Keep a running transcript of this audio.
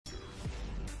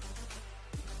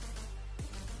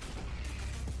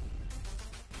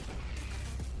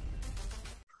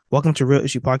Welcome to Real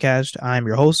Issue Podcast. I'm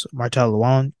your host, Martel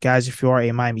Llewellyn. Guys, if you are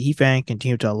a Miami Heat fan,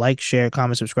 continue to like, share,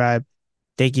 comment, subscribe.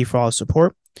 Thank you for all the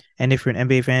support. And if you're an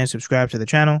NBA fan, subscribe to the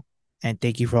channel. And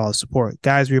thank you for all the support.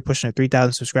 Guys, we're pushing to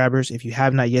 3,000 subscribers. If you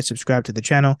have not yet subscribed to the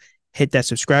channel, hit that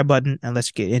subscribe button and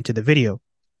let's get into the video.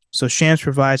 So Shams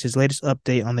provides his latest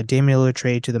update on the Damian Lillard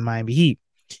trade to the Miami Heat.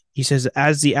 He says,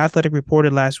 as The Athletic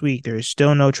reported last week, there is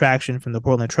still no traction from the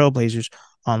Portland Trail Blazers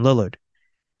on Lillard.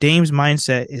 Dame's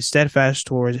mindset is steadfast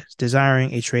towards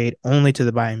desiring a trade only to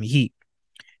the Miami Heat.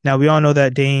 Now, we all know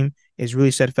that Dame is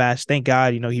really steadfast. Thank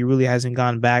God, he really hasn't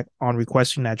gone back on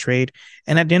requesting that trade.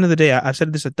 And at the end of the day, I've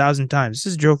said this 1,000 times.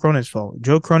 This is Joe Cronin's fault.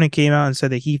 Joe Cronin came out and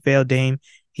said that he failed Dame.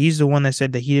 He's the one that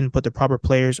said that he didn't put the proper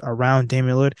players around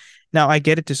Damian Lillard. Now, I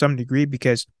get it to some degree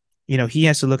because, he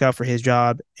has to look out for his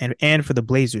job and for the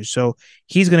Blazers. So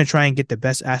he's going to try and get the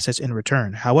best assets in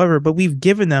return. However, but we've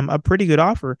given them a pretty good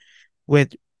offer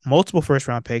with multiple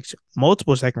first-round picks,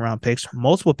 multiple second-round picks,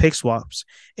 multiple pick swaps,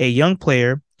 a young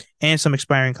player, and some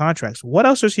expiring contracts. What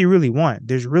else does he really want?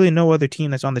 There's really no other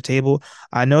team that's on the table.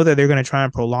 I know that they're going to try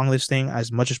and prolong this thing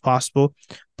as much as possible,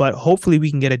 but hopefully we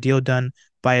can get a deal done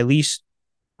by at least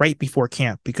right before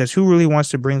camp, because who really wants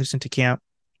to bring this into camp?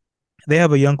 They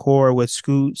have a young core with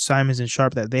Scoot, Simons, and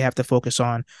Sharp that they have to focus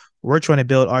on. We're trying to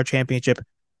build our championship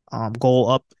goal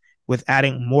up with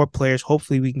adding more players.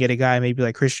 Hopefully we can get a guy maybe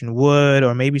like Christian Wood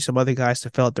or maybe some other guys to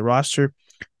fill out the roster.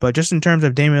 But just in terms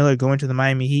of Damian Lillard going to the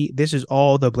Miami Heat, this is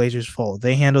all the Blazers' fault.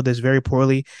 They handled this very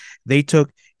poorly. They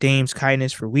took Dame's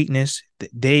kindness for weakness.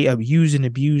 They abused and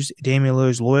abused Damian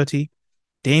Lillard's loyalty.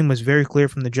 Dame was very clear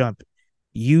from the jump.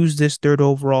 Use this third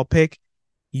overall pick.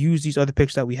 Use these other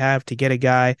picks that we have to get a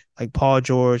guy like Paul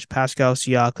George, Pascal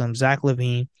Siakam, Zach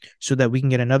LaVine, so that we can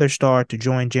get another star to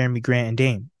join Jeremy Grant and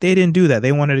Dame. They didn't do that.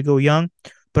 They wanted to go young,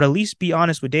 but at least be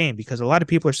honest with Dame, because a lot of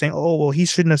people are saying, oh, well, he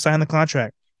shouldn't have signed the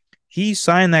contract. He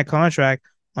signed that contract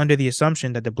under the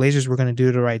assumption that the Blazers were going to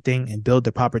do the right thing and build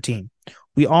the proper team.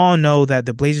 We all know that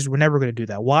the Blazers were never going to do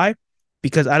that. Why?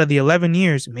 Because out of the 11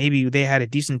 years, maybe they had a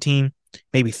decent team,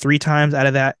 maybe 3 times out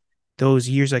of those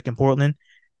years like in Portland.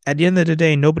 At the end of the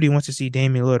day, nobody wants to see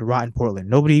Damian Lillard rot in Portland.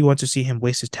 Nobody wants to see him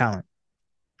waste his talent.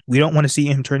 We don't want to see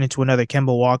him turn into another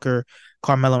Kemba Walker,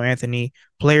 Carmelo Anthony,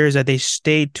 players that they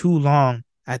stayed too long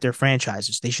at their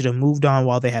franchises. They should have moved on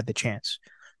while they had the chance.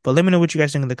 But let me know what you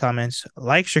guys think in the comments.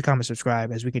 Like, share, comment,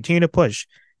 subscribe as we continue to push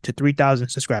to 3,000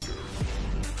 subscribers.